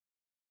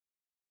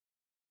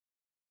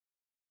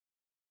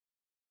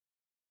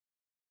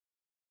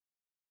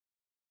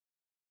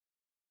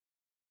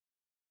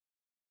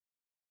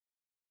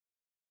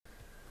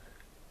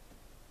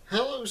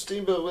Hello,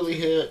 Steamboat Willie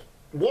here.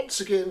 Once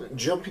again,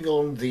 jumping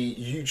on the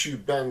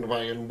YouTube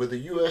bandwagon with a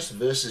US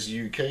versus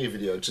UK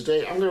video.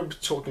 Today I'm going to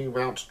be talking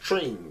about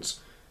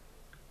trains.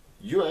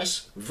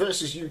 US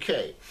versus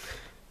UK.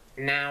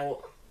 Now,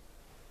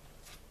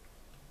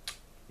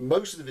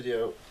 most of the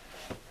video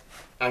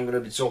I'm going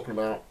to be talking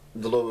about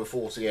the lower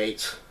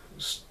 48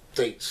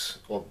 states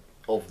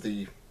of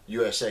the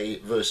USA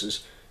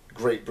versus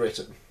Great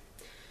Britain,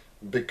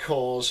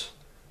 because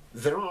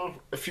there are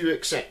a few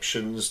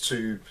exceptions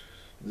to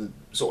the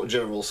sort of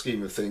general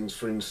scheme of things.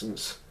 For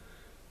instance,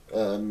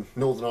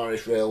 Northern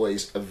Irish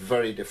Railways are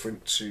very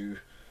different to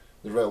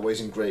the railways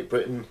in Great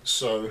Britain,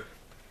 so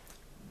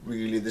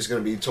really there's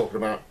going to be talking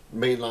about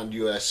mainland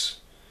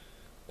US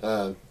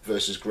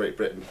versus Great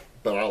Britain,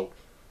 but I'll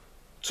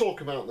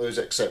talk about those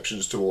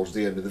exceptions towards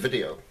the end of the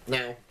video.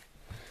 Now,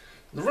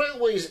 the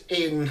railways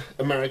in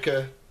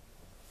America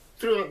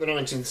throughout the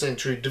 19th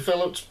century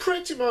developed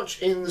pretty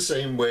much in the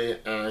same way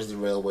as the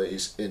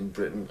railways in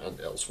Britain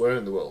and elsewhere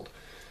in the world.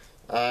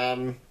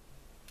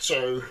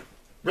 So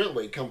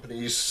railway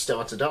companies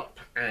started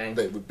up and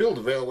they would build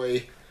a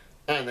railway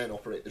and then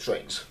operate the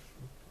trains.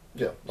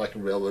 Yeah, like a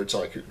railroad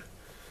tycoon.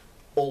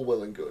 All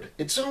well and good.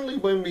 It's only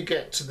when we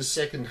get to the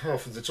second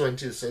half of the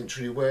 20th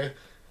century where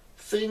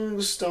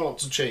things start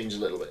to change a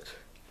little bit.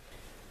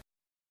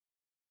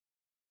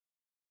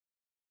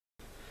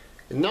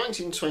 In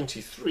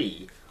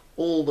 1923,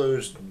 all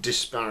those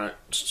disparate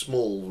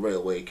small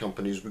railway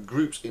companies were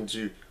grouped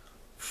into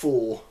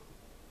four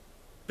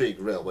big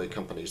railway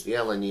companies: the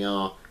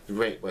LNER, the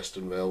Great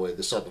Western Railway,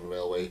 the Southern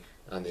Railway,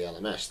 and the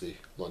LMS, the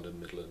London,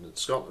 Midland and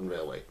Scotland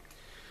Railway.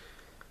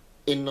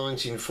 In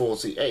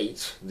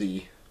 1948,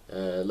 the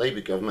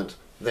Labour government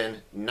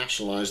then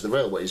nationalised the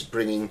railways,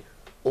 bringing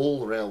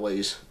all the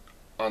railways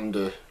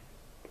under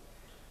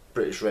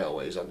British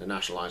Railways, under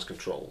nationalised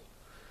control.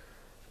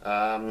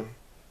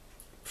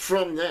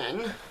 From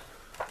then,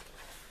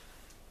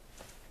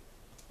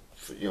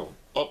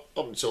 up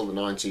until the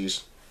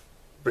 90s,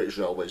 British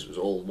Railways was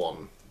all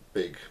one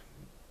big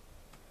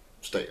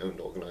state-owned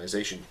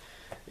organisation.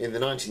 In the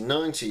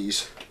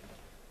 1990s,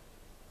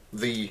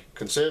 the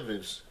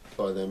Conservatives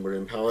by then were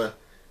in power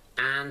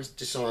and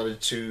decided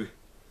to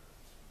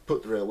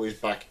put the railways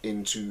back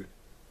into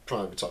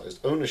privatised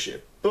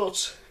ownership,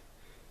 but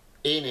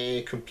in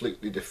a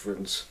completely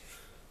different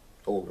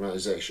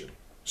organisation.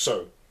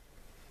 So,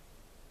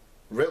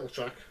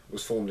 Railtrack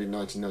was formed in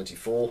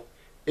 1994.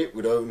 It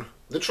would own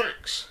the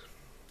tracks,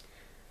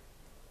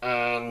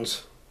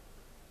 and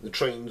the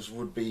trains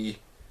would be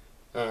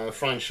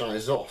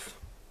franchised off.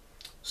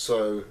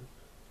 So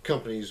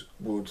companies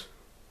would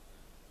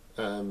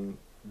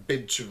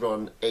bid to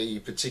run a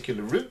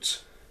particular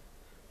route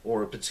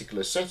or a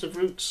particular set of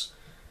routes,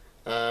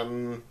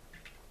 and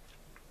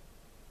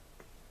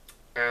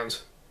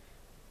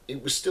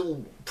it was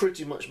still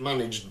pretty much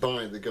managed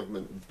by the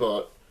government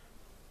but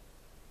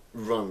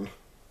run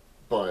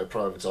by a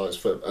privatised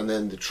firm. And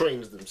then the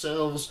trains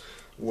themselves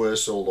were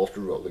sold off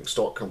to rolling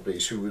stock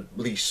companies who would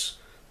lease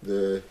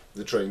the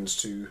trains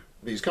to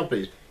these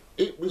companies.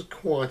 It was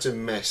quite a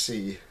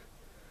messy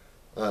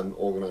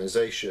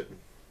organisation.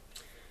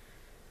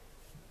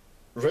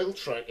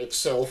 Railtrack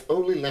itself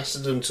only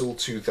lasted until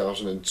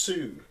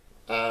 2002,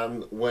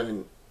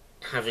 when,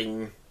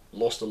 having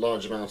lost a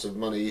large amount of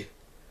money,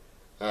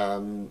 I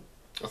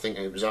think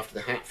it was after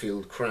the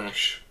Hatfield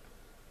crash,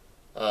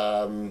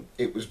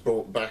 it was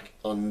brought back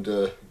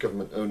under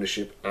government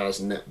ownership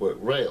as Network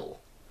Rail.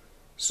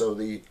 So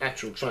the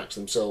actual tracks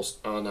themselves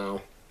are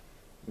now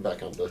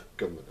back under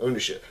government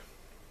ownership.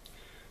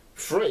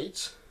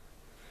 Freight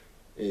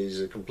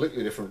is a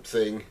completely different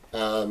thing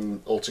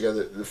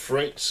altogether. The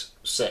freight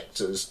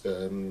sectors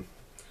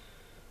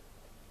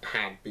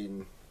had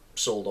been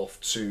sold off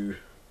to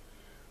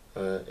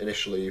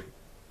initially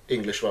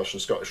English, Welsh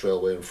and Scottish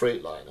Railway and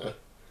Freightliner,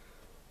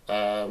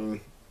 and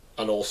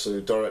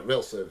also Direct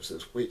Rail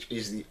Services, which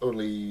is the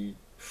only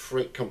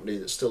freight company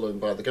that's still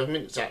owned by the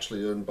government. It's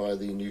actually owned by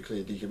the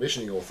Nuclear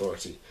Decommissioning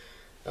Authority,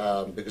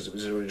 because it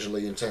was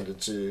originally intended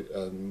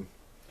to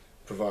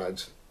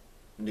provide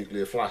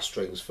nuclear flash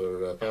trains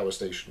for power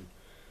station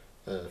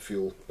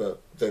fuel,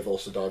 but they've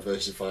also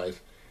diversified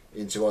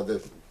into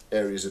other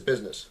areas of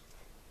business.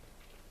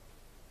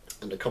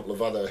 And a couple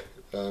of other,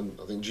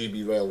 I think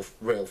GB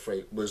Rail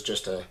Freight was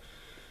just a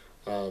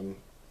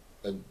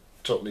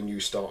totally new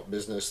start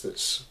business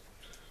that's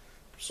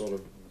sort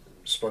of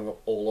sprung up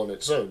all on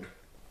its own.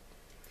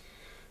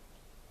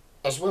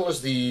 As well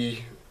as the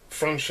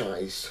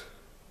franchise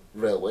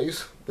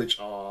railways, which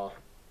are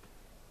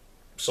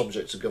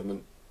subject to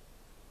government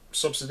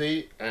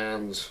subsidy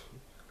and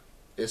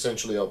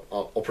essentially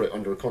operate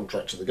under a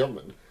contract to the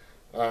government,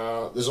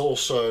 there's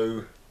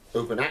also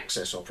open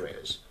access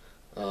operators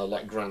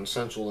like Grand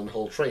Central and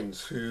Hull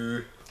Trains,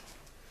 who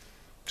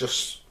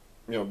just,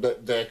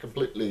 they're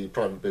completely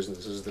private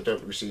businesses. They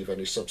don't receive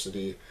any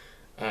subsidy,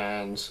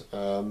 and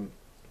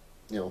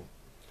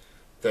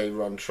they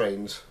run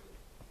trains.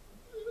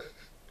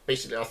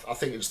 Basically, I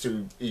think it's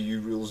through EU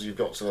rules you've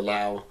got to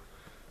allow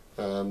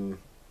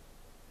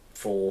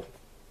for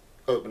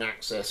open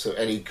access, so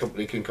any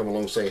company can come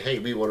along and say, hey,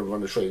 we want to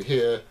run a train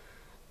here,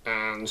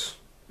 and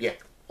yeah,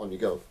 on you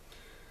go.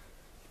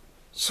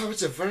 So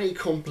it's a very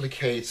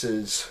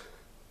complicated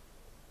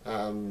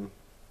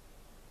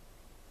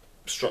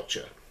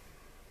structure.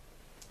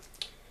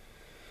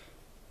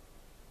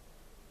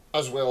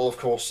 As well, of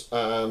course,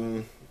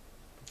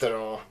 there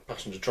are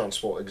passenger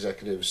transport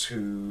executives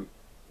who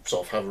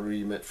sort of have a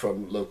remit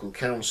from local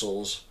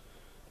councils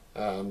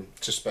to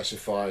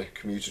specify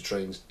commuter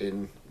trains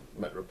in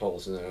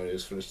metropolitan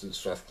areas. For instance,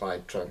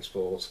 Strathclyde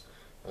Transport.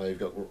 You've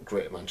got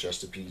Greater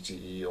Manchester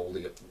PTE,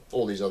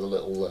 all these other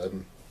little,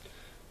 and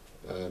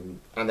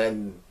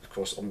then of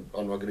course I'm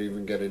not going to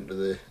even get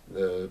into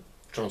the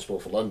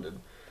Transport for London,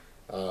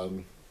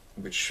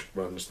 which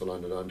runs the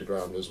London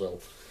Underground as well.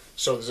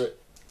 So there's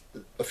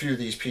a few of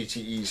these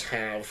PTEs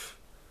have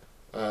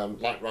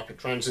like rapid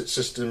transit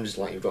systems,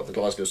 like you've got the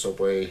Glasgow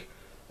subway,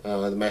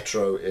 the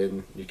metro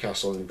in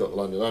Newcastle, and you've got the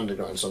London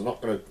Underground. So I'm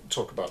not going to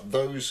talk about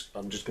those.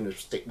 I'm just going to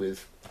stick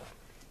with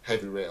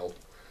heavy rail.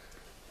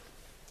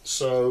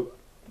 So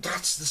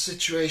that's the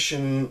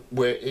situation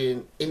we're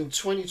in. In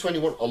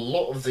 2021, a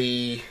lot of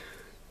the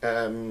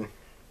in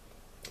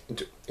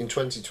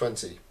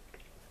 2020,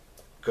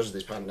 because of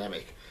this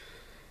pandemic,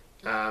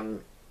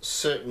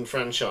 certain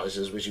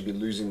franchises which have been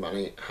losing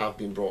money have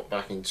been brought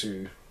back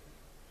into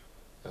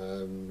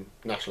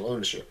national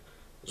ownership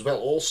as well.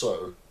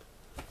 Also,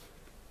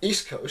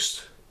 East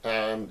Coast,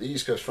 the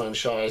East Coast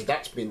franchise,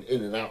 that's been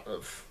in and out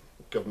of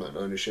government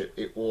ownership.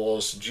 It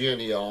was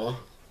GNER,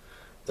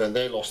 then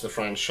they lost the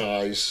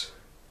franchise,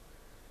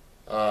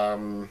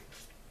 so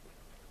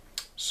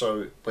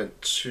it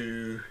went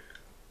to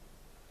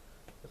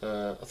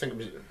I think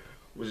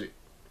was it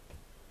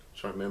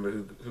trying to remember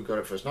who got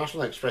it first.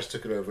 National Express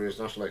took it over as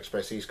National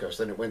Express East Coast.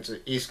 Then it went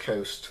to East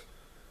Coast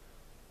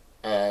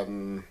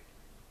under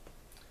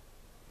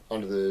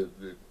the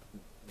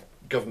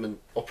government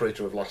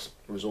operator of last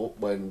resort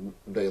when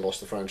they lost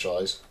the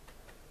franchise.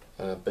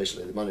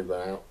 Basically, the money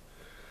ran out.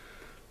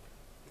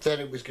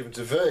 Then it was given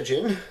to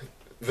Virgin.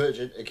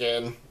 Virgin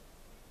again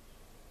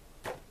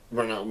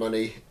ran out of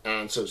money,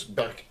 and so it's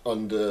back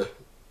under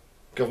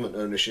government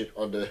ownership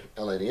under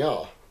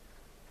LNER,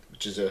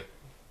 which is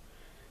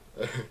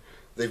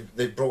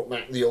they've brought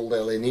back the old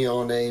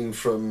LNER name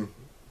from,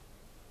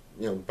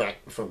 you know,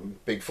 back from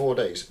Big 4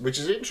 days, which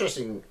is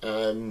interesting.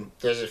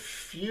 There's a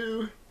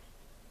few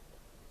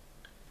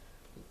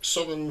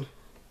Southern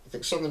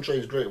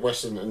Trains, Great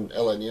Western, and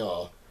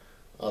LNER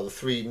are the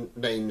three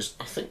names.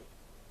 I think,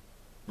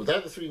 well,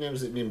 they're the three names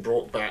that have been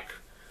brought back,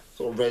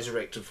 sort of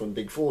resurrected from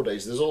Big 4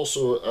 days. There's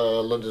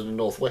also London and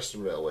North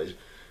Western Railways,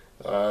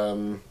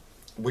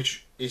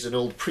 which is an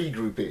old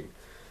pre-grouping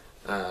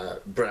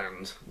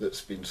brand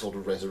that's been sort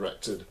of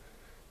resurrected.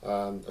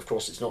 Of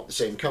course, it's not the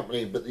same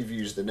company, but they've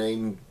used the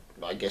name,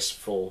 I guess,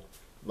 for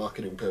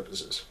marketing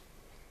purposes.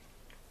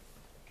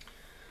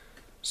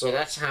 So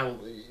that's how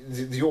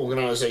the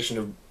organisation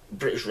of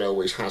British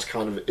Railways has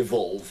kind of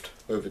evolved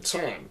over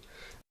time.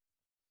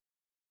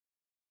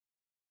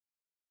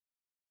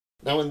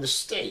 Now in the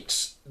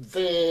States,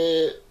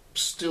 they're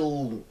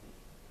still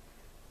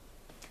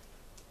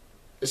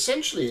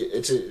essentially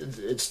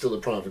it's still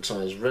a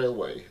privatised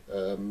railway.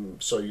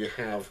 So you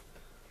have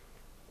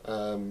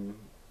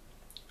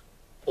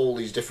all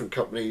these different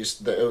companies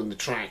that own the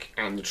track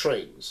and the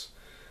trains.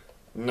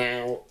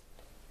 Now,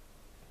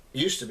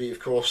 used to be, of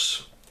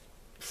course,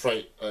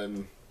 freight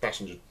and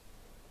passenger,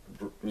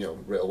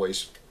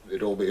 railways,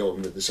 it'd all be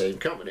owned with the same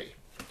company,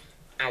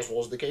 as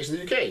was the case in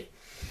the UK.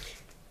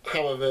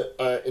 However,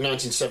 in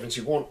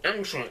 1971,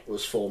 Amtrak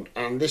was formed,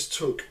 and this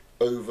took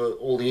over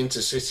all the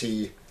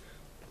intercity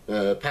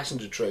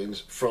passenger trains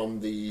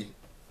from the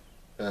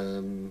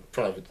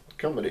private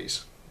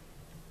companies.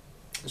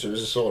 So it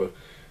was a sort of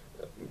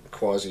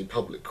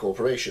quasi-public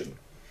corporation.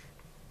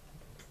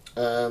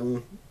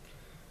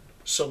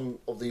 Some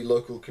of the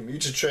local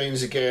commuter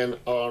trains, again,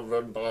 are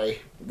run by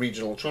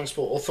regional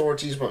transport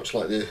authorities, much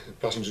like the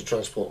passenger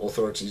transport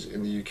authorities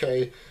in the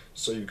UK.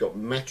 So you've got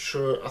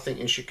Metro, I think,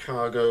 in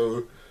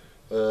Chicago,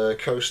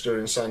 Coaster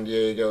in San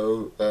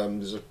Diego.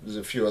 There's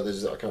a few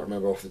others that I can't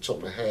remember off the top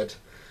of my head.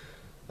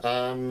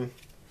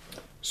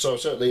 So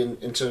certainly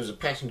in terms of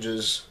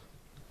passengers,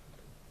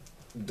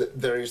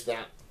 there is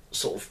that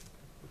sort of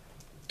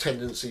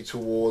tendency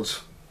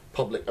towards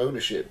public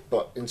ownership,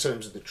 but in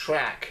terms of the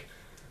track,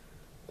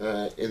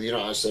 in the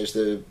United States,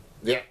 the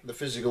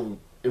physical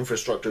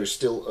infrastructure is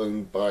still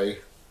owned by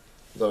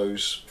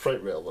those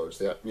freight railroads,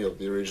 the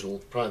original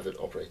private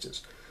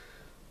operators.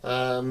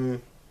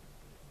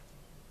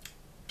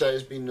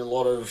 There's been a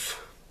lot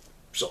of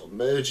sort of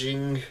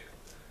merging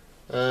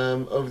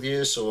over the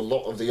years, so a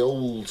lot of the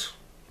old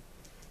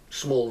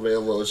small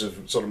railroads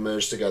have sort of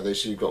merged together.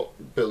 So you've got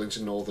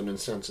Burlington Northern and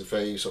Santa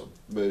Fe sort of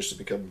merged to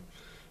become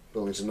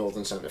Burlington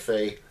Northern Santa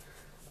Fe.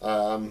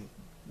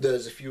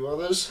 There's a few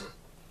others.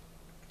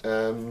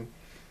 But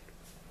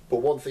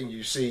one thing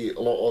you see a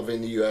lot of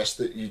in the US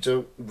that you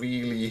don't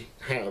really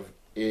have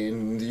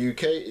in the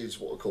UK is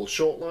what are called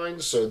short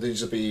lines. So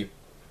these will be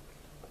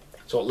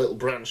sort of little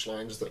branch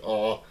lines that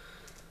are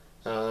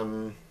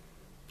You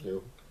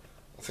know,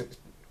 I think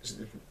is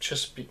it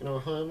Chesapeake and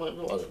Ohio might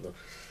be. I don't know.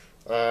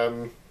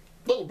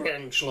 Little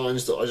branch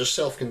lines that are just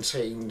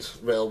self-contained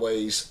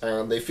railways,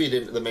 and they feed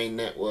into the main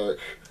network,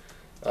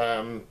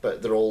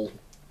 but they're all,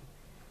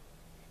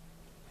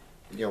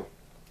 you know,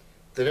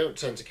 they don't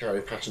tend to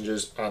carry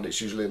passengers, and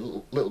it's usually a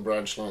little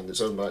branch line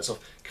that's owned by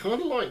itself,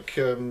 kind of like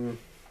you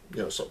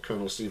know, sort of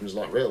Colonel Stevens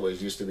light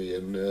railways used to be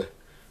in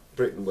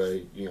Britain,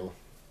 where you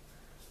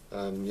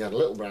had a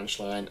little branch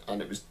line,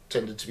 and it was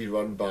tended to be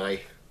run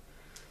by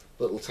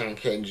little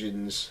tank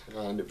engines,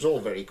 and it was all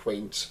very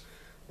quaint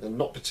and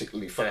not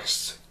particularly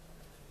fast.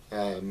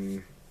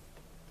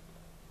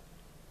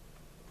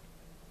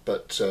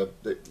 But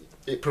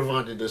it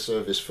provided a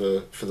service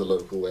for the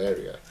local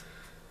area.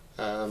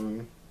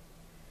 Kind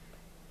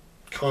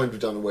of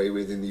done away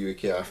with in the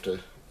UK after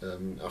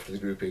the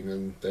grouping,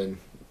 and then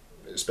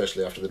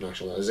especially after the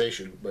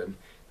nationalisation, when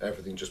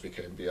everything just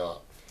became BR.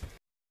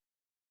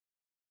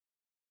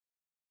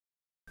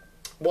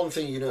 One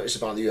thing you notice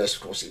about the US,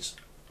 of course, it's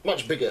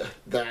much bigger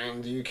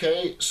than the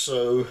UK,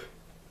 so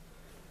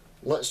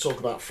let's talk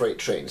about freight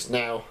trains.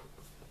 Now,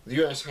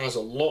 the US has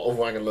a lot of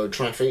wagon load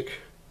traffic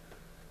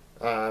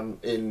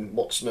in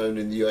what's known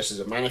in the US as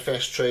a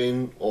manifest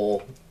train,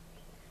 or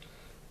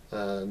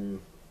I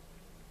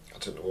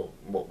don't know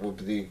what would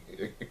be the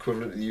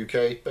equivalent in the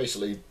UK.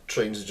 Basically,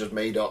 trains are just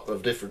made up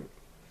of different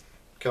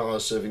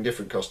cars serving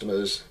different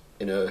customers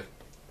in a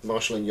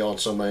marshalling yard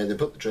somewhere. They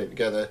put the train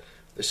together,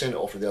 they send it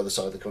off to the other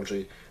side of the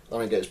country,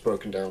 and it gets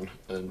broken down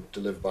and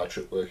delivered by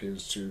trip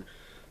workers to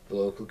the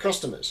local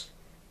customers.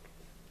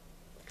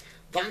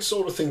 That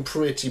sort of thing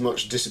pretty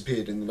much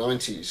disappeared in the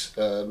 90s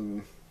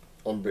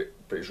on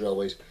British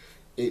Railways.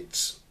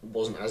 It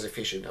wasn't as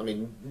efficient. I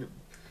mean,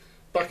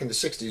 back in the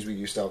 60s we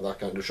used to have that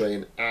kind of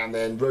train, and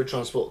then road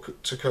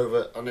transport took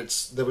over, and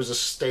there was a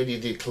steady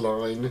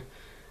decline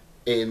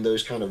in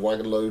those kind of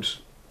wagon load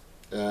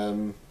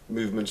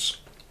movements.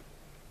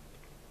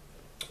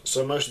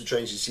 So most of the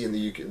trains you see in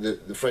the UK,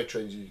 the freight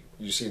trains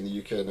you see in the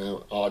UK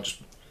now, are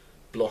just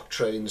block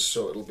trains,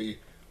 so it'll be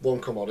one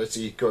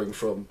commodity going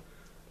from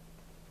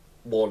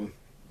one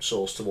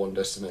source to one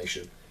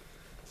destination.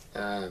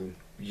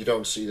 You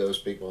don't see those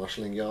big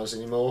marshalling yards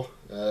anymore.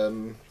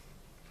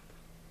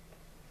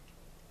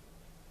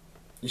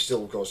 You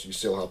still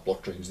have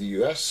block trains in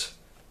the US,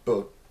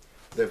 but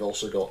they've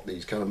also got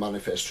these kind of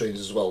manifest trains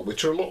as well,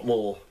 which are a lot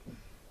more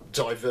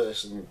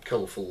diverse and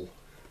colourful,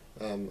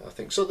 I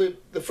think. So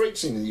the freight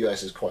scene in the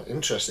US is quite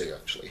interesting,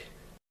 actually.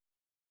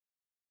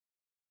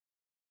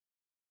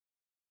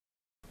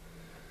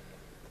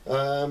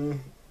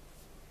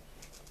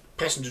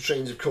 Passenger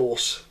trains, of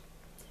course,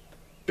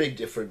 big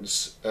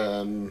difference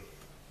in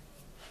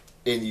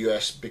the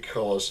US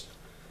because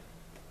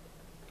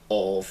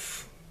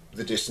of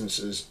the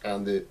distances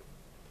and the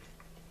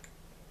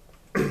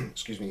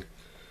excuse me,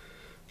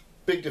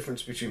 big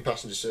difference between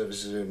passenger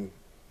services in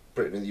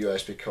Britain and the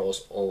US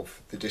because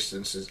of the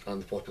distances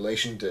and the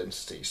population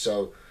density.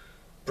 So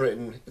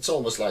Britain, it's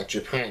almost like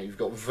Japan. You've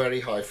got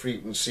very high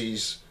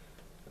frequencies,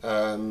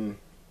 very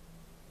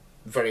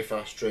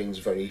fast trains,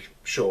 very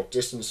short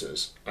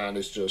distances, and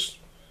it's just,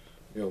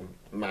 you know,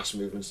 mass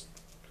movements.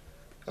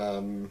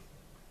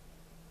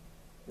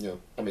 You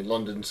know, I mean,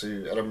 London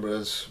to Edinburgh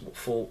is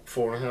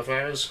 4.5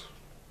 hours.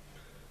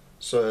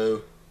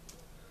 So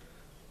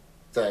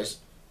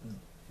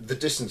the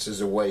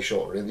distances are way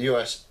shorter. In the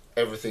US,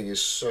 everything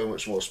is so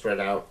much more spread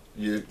out.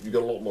 You've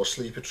got a lot more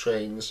sleeper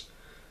trains,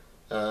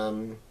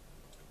 but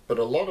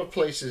a lot of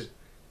places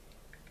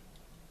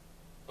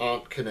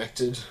aren't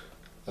connected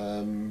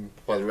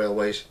by the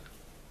railways.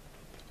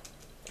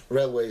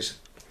 Railway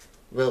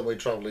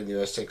travel in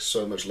the US takes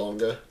so much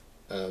longer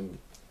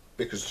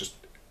because just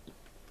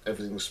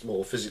everything's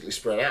more physically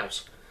spread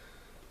out.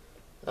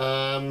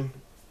 There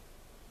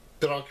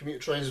are commuter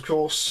trains, of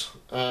course.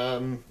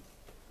 I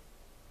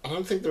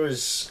don't think there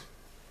is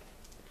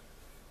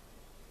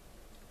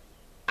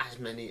as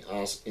many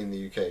as in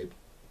the UK,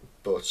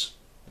 but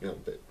you know,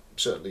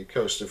 certainly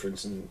Coaster, for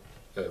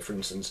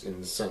instance,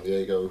 in San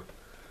Diego,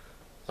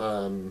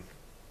 a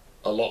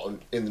lot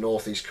in the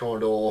Northeast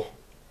Corridor,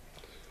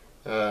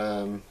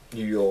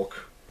 New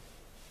York,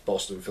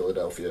 Boston,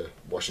 Philadelphia,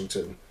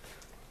 Washington.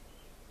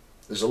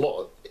 There's a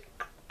lot.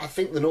 I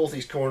think the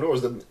Northeast Corridor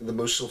is the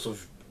most sort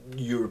of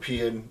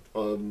European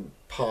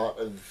part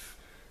of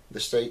the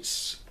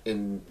States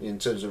in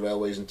terms of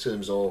railways, in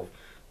terms of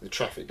the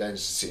traffic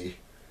density,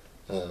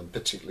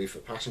 particularly for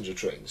passenger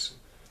trains.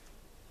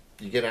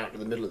 You get out to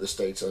the middle of the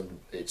States and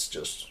it's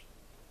just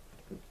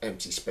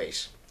empty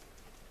space.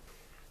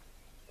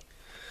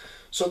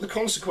 So the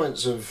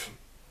consequence of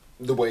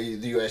the way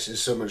the US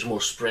is so much more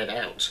spread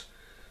out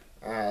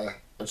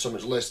and so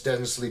much less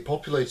densely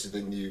populated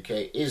than the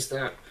UK is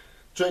that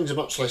trains are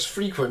much less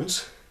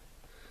frequent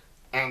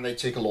and they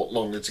take a lot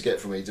longer to get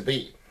from A to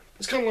B.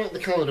 It's kind of like the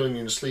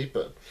Caledonian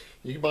Sleeper.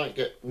 You might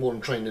get one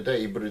train a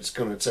day, but it's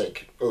going to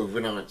take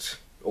overnight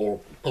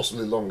or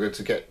possibly longer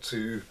to get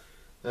to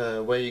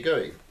where you're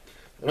going.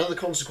 Another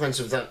consequence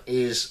of that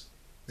is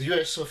the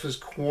US suffers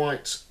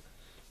quite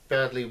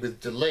badly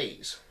with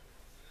delays.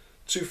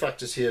 two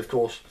factors here, of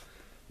course.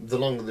 The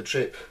longer the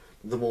trip,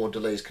 the more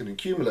delays can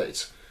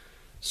accumulate.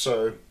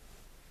 So,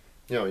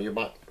 you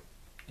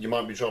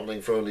might be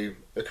travelling for only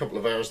a couple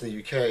of hours in the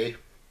UK.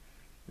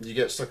 You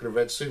get stuck in a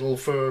red signal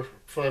for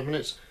 5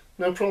 minutes,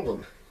 no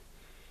problem.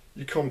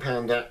 You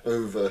compound that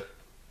over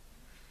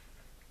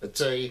a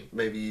day,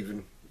 maybe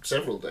even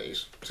several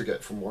days, to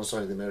get from one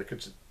side of America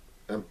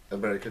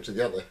to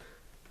the other.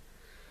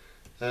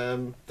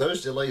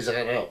 Those delays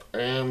add up,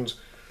 and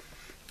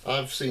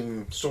I've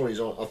seen stories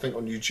I think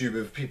on YouTube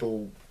of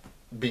people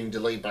being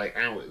delayed by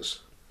hours.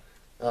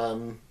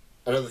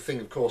 Another thing,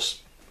 of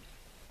course,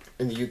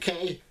 in the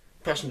UK,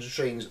 passenger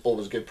trains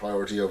always get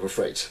priority over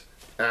freight,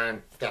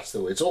 and that's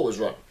the way it's always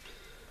run.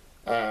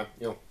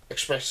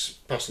 Express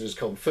passengers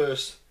come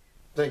first,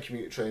 then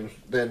commuter trains,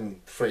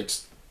 then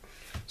freight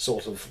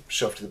sort of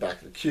shoved to the back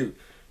of the queue.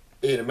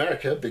 In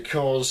America,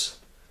 because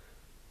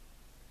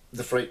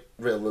the freight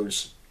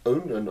railroads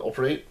own and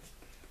operate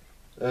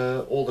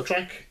all the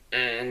track,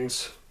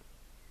 and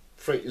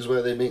freight is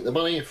where they make the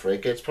money,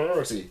 freight gets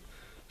priority.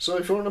 So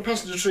if you're on a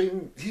passenger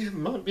train, you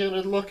might be out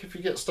of luck if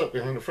you get stuck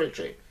behind a freight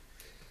train.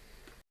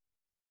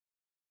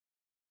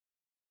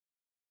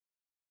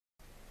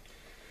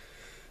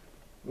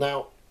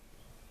 Now,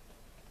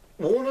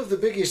 one of the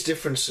biggest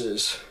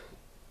differences,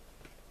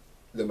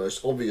 the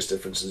most obvious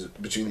differences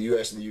between the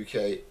US and the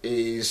UK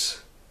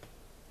is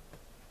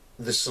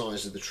the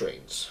size of the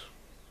trains,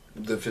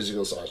 the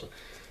physical size.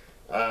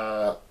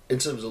 In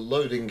terms of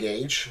loading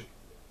gauge,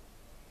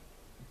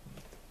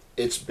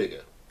 it's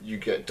bigger. You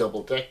get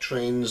double deck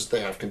trains, they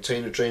have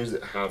container trains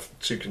that have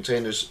two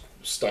containers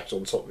stacked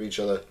on top of each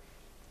other.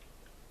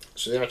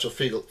 So the actual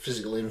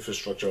physical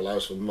infrastructure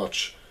allows for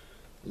much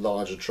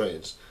larger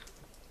trains.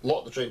 A lot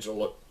of the trains are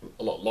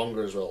a lot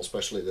longer as well,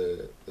 especially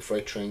the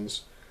freight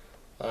trains.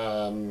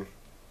 I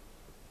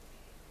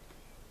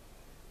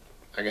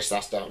guess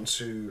that's down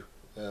to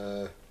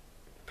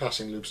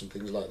passing loops and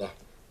things like that.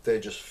 They're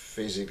just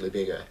physically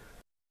bigger.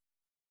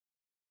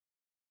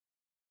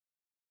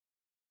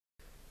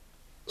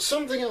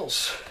 Something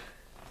else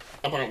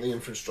about the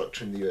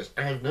infrastructure in the US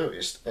I've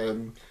noticed,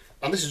 and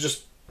this is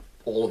just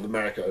all of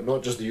America,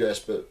 not just the US,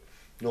 but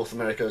North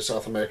America,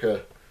 South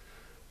America,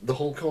 the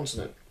whole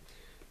continent.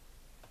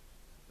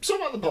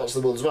 Some other parts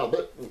of the world as well,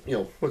 but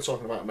we're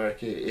talking about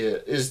America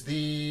here, is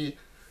the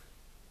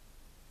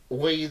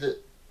way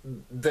that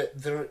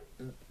the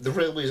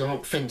railways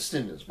aren't fenced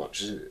in as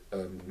much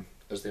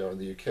as they are in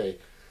the UK.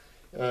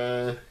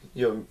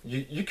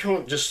 You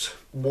can't just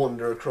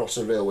wander across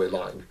a railway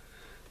line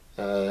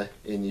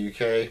in the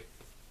UK.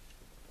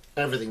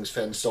 Everything's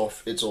fenced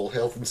off. It's all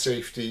health and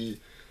safety.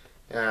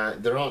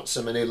 There aren't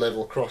so many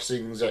level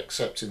crossings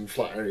except in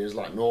flat areas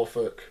like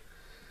Norfolk.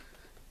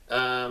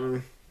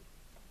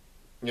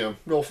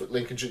 Norfolk,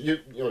 Lincolnshire,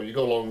 you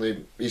go along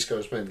the East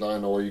Coast Main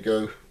Line, or you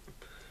go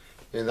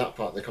in that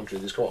part of the country,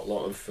 there's quite a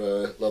lot of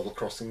level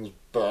crossings,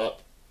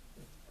 but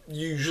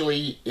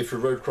usually if a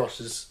road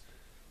crosses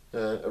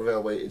a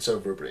railway, it's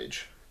over a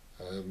bridge.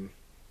 In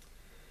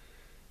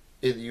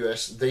the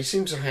US, they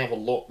seem to have a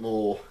lot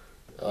more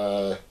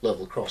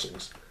level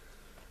crossings.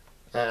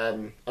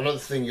 Another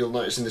thing you'll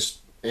notice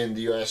in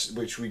the US,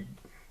 which we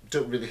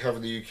don't really have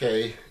in the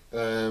UK,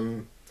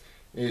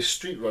 is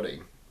street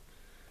running.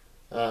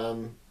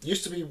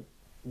 Used to be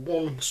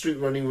one street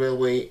running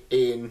railway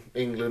in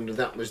England, and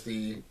that was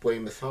the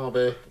Weymouth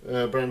Harbour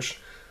branch.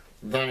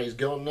 That is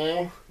gone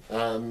now.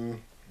 They're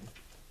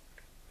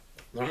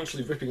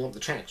actually ripping up the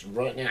tracks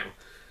right now.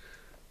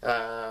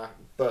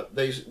 But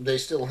they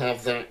still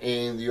have that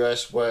in the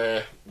US,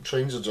 where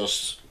trains are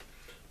just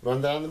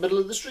run down the middle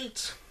of the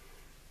street,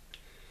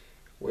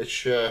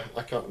 which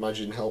I can't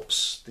imagine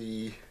helps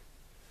the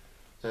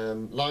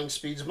line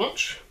speeds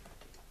much.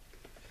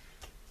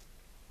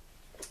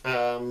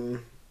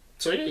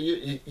 So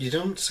yeah, you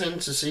don't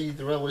tend to see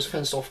the railways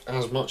fenced off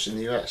as much in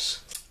the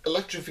US.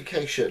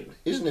 Electrification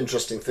is an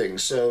interesting thing.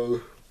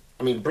 So,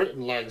 I mean,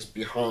 Britain lags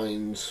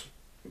behind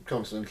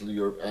continental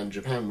Europe and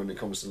Japan when it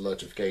comes to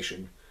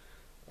electrification.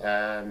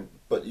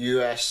 But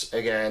US,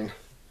 again,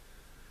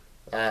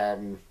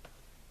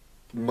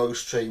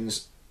 most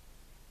trains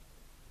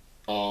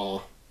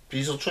are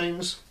diesel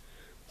trains.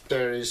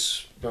 There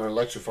are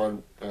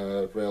electrified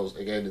rails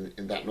again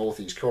in that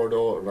northeast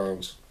corridor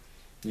around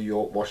New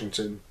York,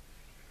 Washington,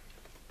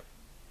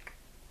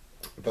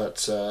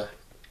 but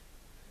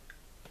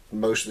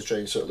most of the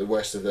trains, certainly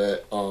west of there,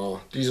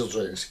 are diesel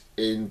trains.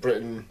 In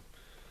Britain,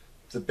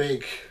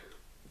 the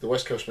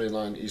West Coast Main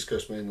Line, East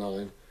Coast Main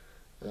Line,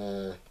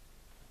 and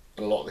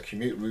a lot of the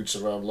commute routes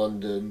around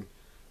London,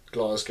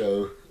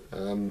 Glasgow,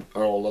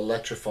 are all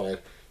electrified.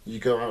 You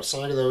go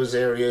outside of those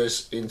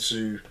areas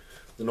into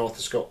the north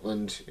of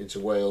Scotland, into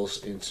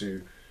Wales,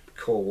 into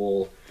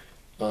Cornwall,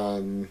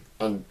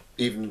 and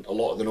even a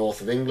lot of the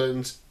north of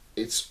England,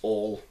 it's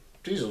all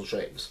diesel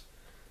trains.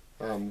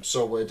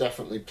 So we're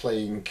definitely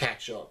playing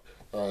catch up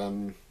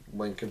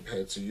when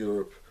compared to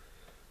Europe,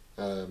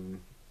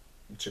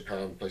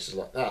 Japan, places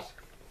like that.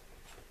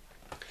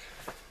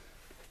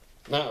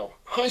 Now,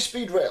 high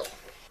speed rail.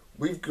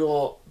 we've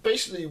got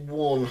basically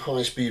one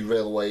high-speed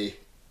railway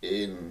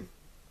in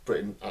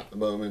Britain at the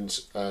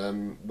moment,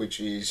 which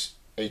is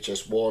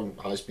HS1,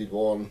 High Speed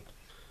 1,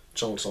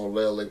 Channel Tunnel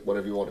Rail Link,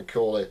 whatever you want to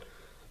call it,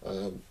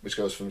 which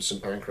goes from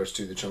St Pancras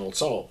to the Channel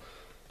Tunnel.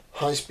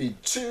 High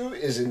Speed 2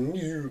 is a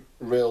new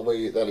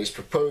railway that is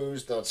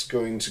proposed that's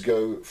going to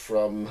go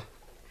from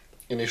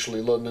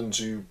initially London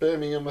to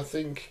Birmingham, I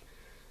think,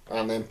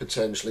 and then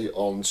potentially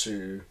on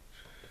to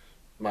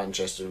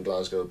Manchester and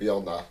Glasgow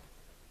beyond that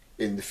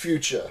in the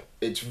future.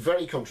 It's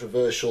very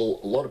controversial.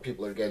 A lot of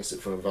people are against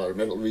it for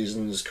environmental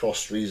reasons,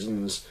 cost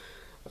reasons,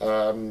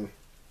 but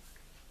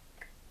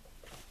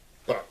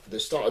they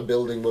started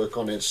building work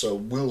on it, so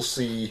we'll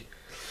see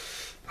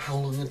how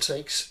long it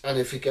takes and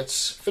if it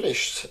gets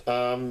finished.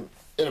 In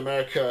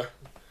America,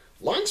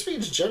 line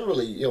speeds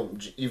generally,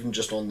 even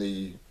just on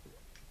the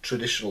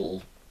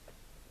traditional,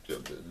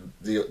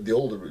 the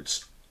older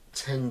routes,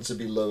 tend to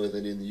be lower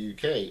than in the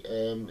UK.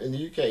 In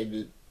the UK,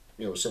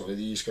 certainly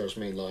the East Coast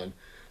Main Line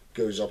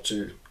goes up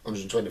to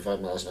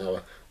 125 miles an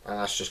hour, and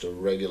that's just a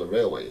regular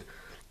railway.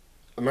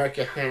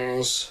 America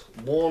has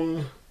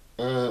one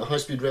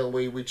high-speed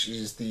railway, which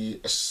is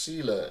the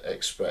Acela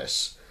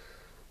Express.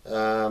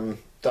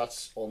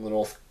 That's on the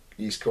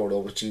northeast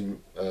corridor between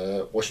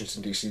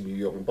Washington DC, New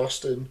York and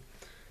Boston.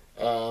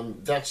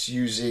 That's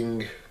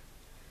using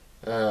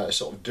a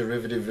sort of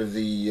derivative of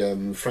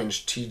the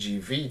French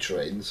TGV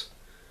trains.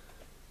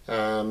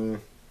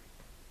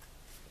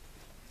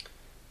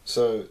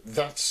 So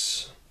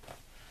that's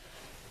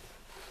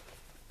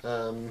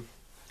I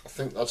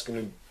think that's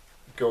going to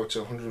go to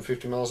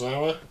 150 miles an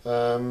hour.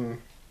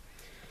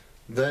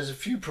 There's a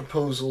few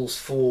proposals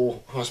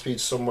for high-speed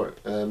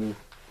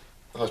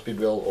high-speed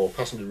rail or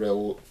passenger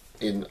rail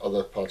in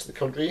other parts of the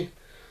country.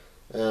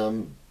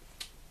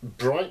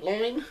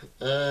 Brightline,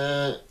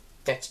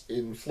 that's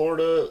in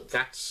Florida.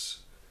 That's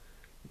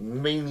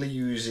mainly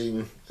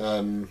using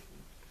at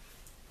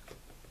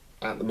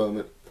the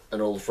moment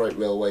an old freight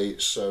railway,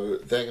 so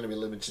they're going to be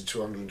limited to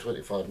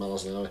 125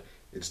 miles an hour.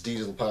 It's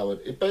diesel powered.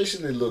 It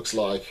basically looks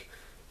like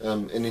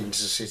an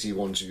Intercity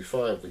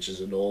 125, which is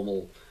a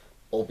normal,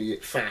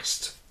 albeit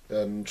fast,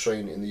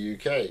 train in the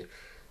UK.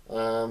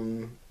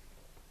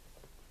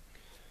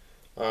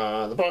 The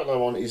Brightline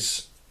one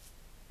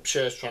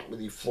shares track with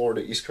the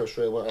Florida East Coast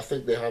Railway. I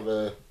think they have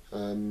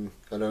an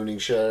owning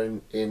share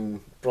in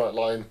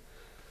Brightline.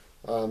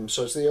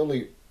 So it's the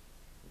only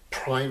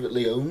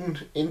privately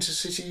owned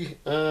intercity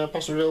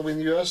passenger railway in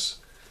the US.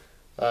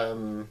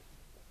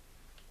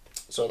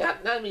 So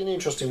that'd be an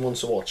interesting one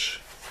to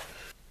watch.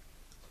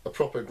 A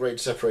proper grade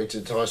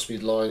separated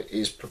high-speed line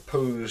is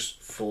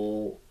proposed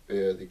for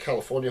the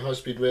California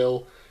high-speed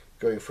rail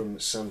going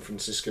from San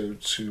Francisco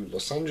to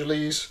Los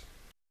Angeles.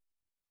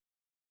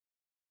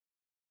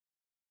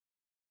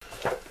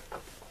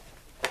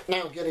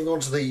 Now getting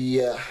on to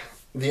the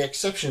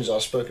exceptions I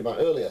spoke about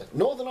earlier.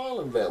 Northern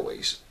Ireland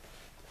Railways.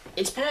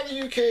 It's part of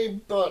the UK,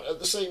 but at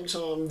the same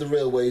time the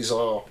railways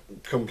are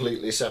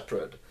completely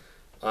separate.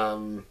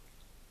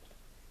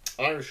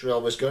 Irish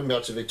Railways, going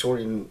back to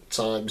Victorian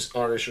times,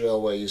 Irish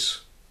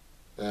Railways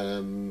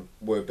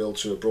were built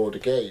to a broader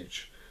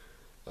gauge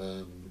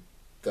than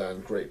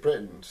Great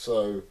Britain.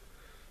 So,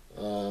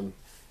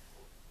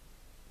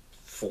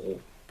 for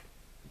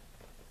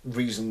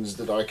reasons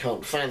that I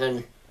can't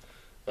fathom,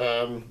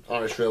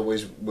 Irish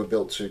Railways were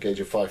built to a gauge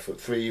of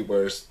 5'3",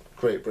 whereas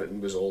Great Britain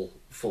was all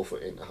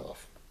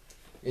 4'8.5"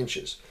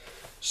 inches.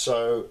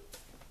 So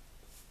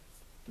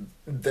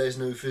there's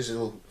no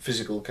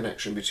physical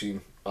connection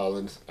between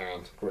Ireland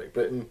and Great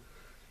Britain.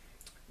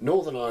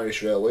 Northern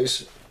Irish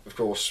Railways, of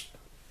course,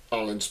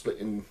 Ireland split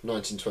in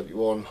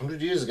 1921,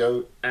 100 years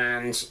ago,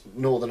 and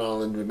Northern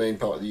Ireland remained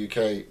part of the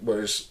UK,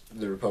 whereas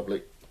the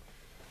Republic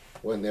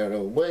went their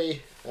own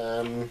way.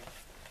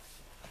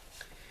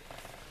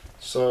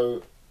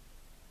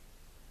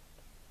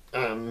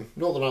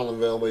 Northern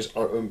Ireland Railways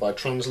are owned by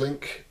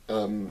Translink,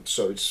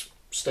 so it's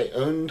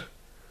state-owned.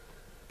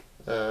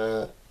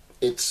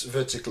 It's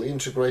vertically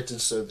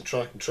integrated, so the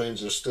track and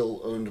trains are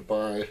still owned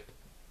by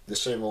the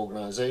same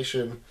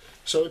organisation.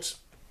 So it's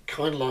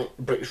kind of like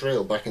British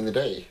Rail back in the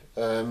day.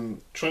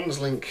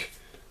 Translink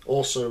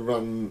also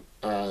run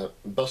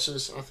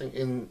buses, I think,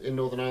 in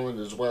Northern Ireland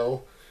as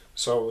well.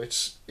 So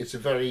it's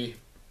a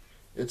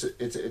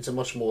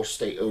much more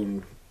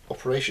state-owned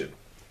operation.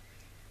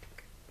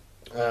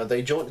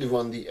 They jointly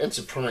run the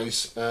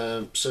Enterprise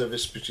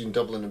service between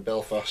Dublin and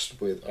Belfast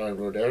with Iron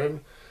Road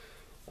Éireann.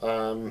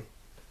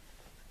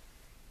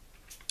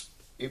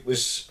 It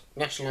was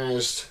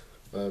nationalised,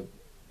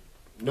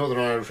 Northern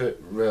Irish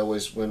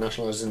Railways were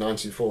nationalised in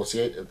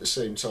 1948 at the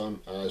same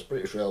time as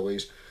British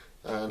Railways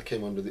and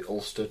came under the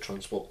Ulster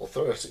Transport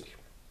Authority.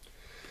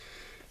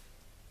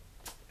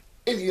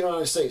 In the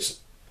United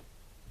States,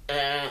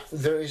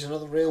 there is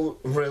another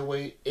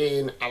railway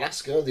in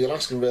Alaska, the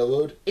Alaskan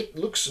Railroad. It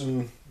looks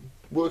and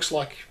works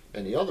like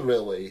any other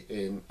railway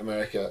in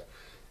America.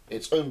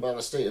 It's owned by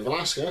the state of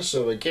Alaska,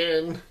 so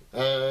again,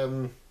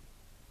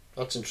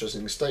 that's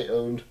interesting,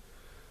 state-owned.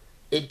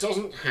 It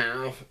doesn't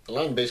have a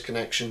land-based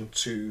connection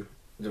to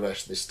the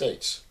rest of the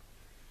states.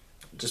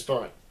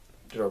 despite,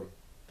 you know,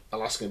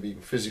 Alaska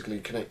being physically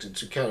connected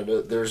to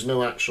Canada, there is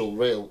no actual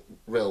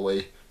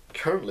railway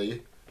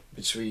currently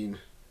between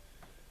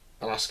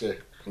Alaska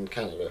and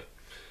Canada.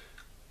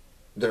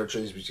 There are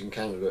trains between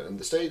Canada and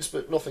the States,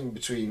 but nothing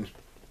between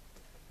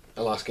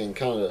Alaska and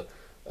Canada.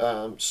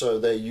 So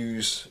they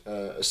use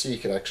a sea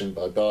connection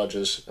by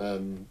barges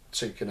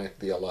to connect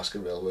the Alaska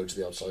Railroad to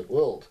the outside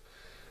world.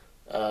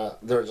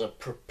 There is a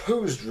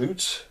proposed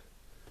route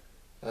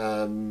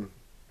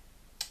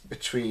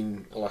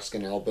between Alaska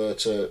and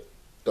Alberta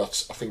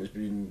that I think has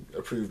been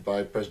approved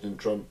by President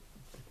Trump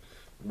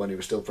when he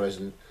was still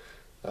president.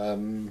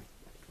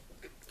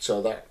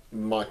 So that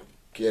might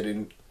get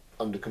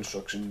under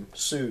construction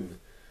soon.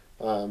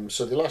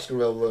 So the Alaska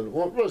Railroad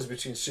runs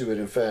between Seward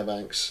and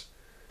Fairbanks,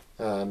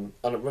 and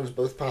it runs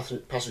both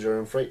passenger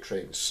and freight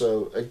trains.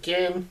 So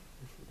again,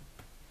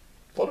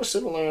 a lot of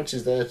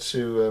similarities there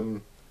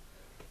to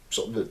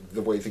sort of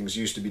the way things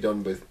used to be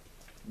done, with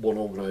one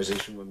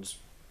organisation runs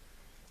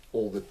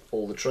all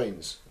the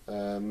trains.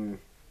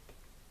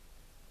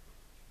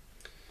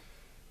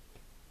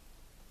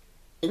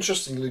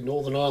 Interestingly,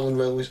 Northern Ireland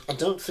Railways, I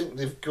don't think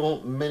they've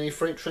got many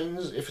freight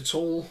trains, if at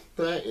all,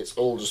 there. It's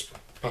all just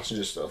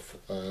passenger stuff.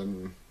 I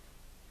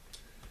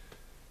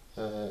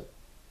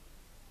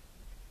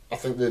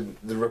think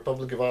the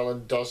Republic of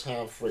Ireland does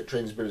have freight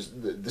trains, but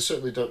they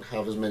certainly don't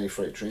have as many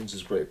freight trains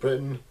as Great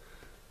Britain.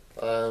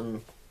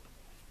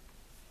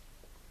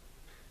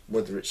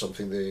 Whether it's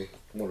something they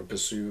want to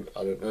pursue,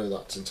 I don't know.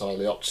 That's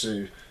entirely up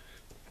to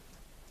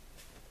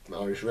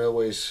Irish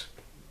Railways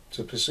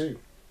to pursue.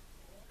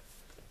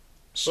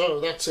 So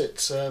that's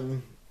it.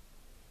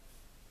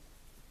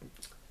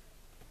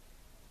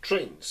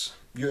 Trains,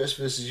 US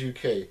versus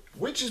UK.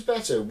 Which is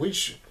better?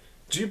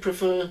 Do you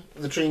prefer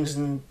the trains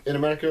in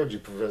America, or do you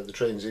prefer the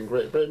trains in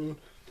Great Britain?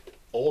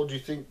 Or do you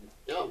think,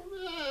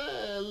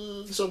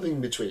 something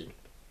in between?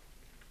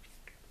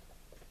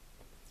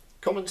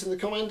 Comment in the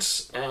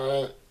comments.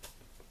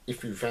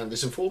 If you found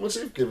this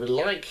informative, give it a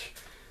like.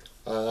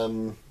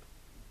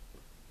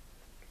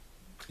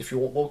 If you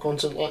want more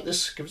content like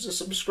this, give us a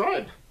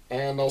subscribe.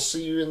 And I'll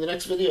see you in the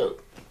next video.